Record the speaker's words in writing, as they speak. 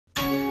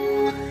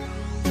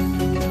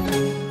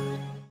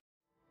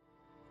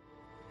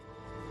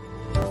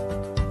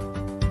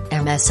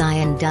MSI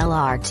and Dell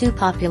are two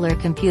popular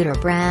computer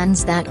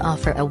brands that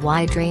offer a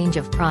wide range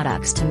of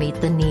products to meet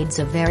the needs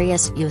of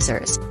various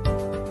users.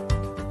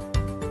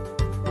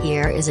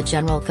 Here is a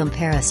general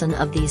comparison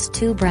of these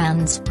two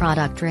brands'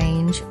 product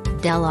range.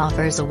 Dell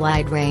offers a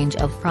wide range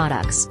of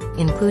products,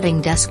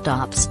 including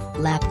desktops,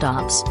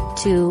 laptops,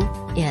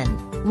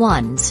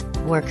 2-in-1s,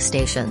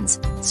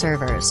 workstations,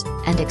 servers,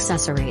 and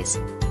accessories.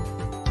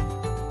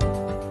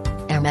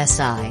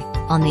 MSI,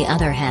 on the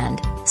other hand,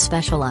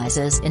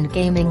 specializes in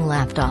gaming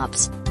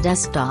laptops,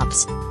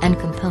 desktops, and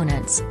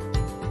components.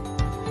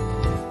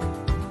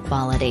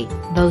 Quality: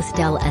 both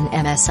Dell and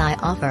MSI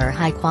offer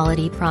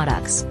high-quality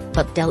products,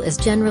 but Dell is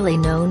generally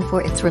known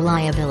for its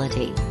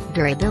reliability,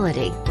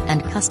 durability,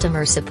 and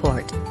customer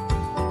support.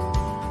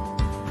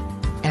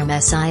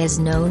 MSI is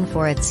known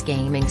for its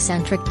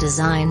gaming-centric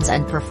designs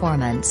and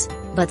performance,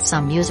 but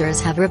some users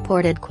have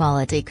reported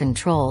quality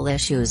control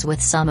issues with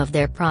some of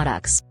their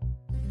products.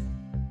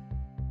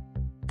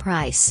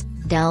 Price: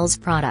 Dell's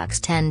products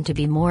tend to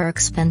be more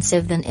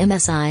expensive than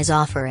MSI's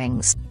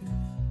offerings.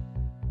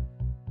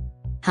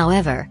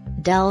 However,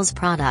 Dell's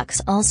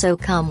products also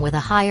come with a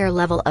higher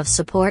level of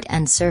support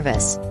and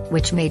service,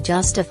 which may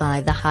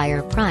justify the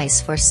higher price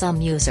for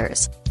some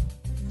users.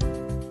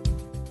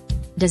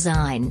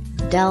 Design: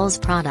 Dell's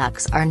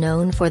products are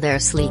known for their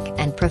sleek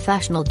and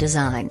professional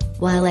design,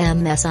 while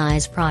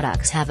MSI's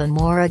products have a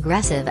more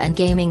aggressive and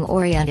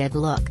gaming-oriented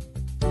look.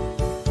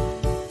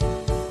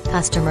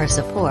 Customer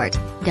support: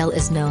 Dell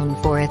is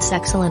known for its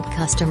excellent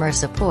customer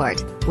support,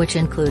 which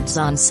includes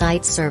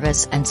on-site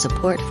service and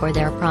support for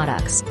their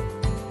products.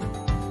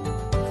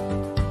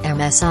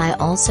 MSI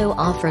also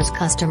offers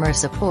customer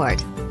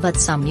support, but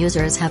some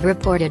users have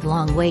reported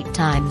long wait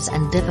times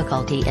and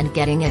difficulty in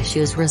getting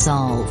issues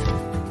resolved.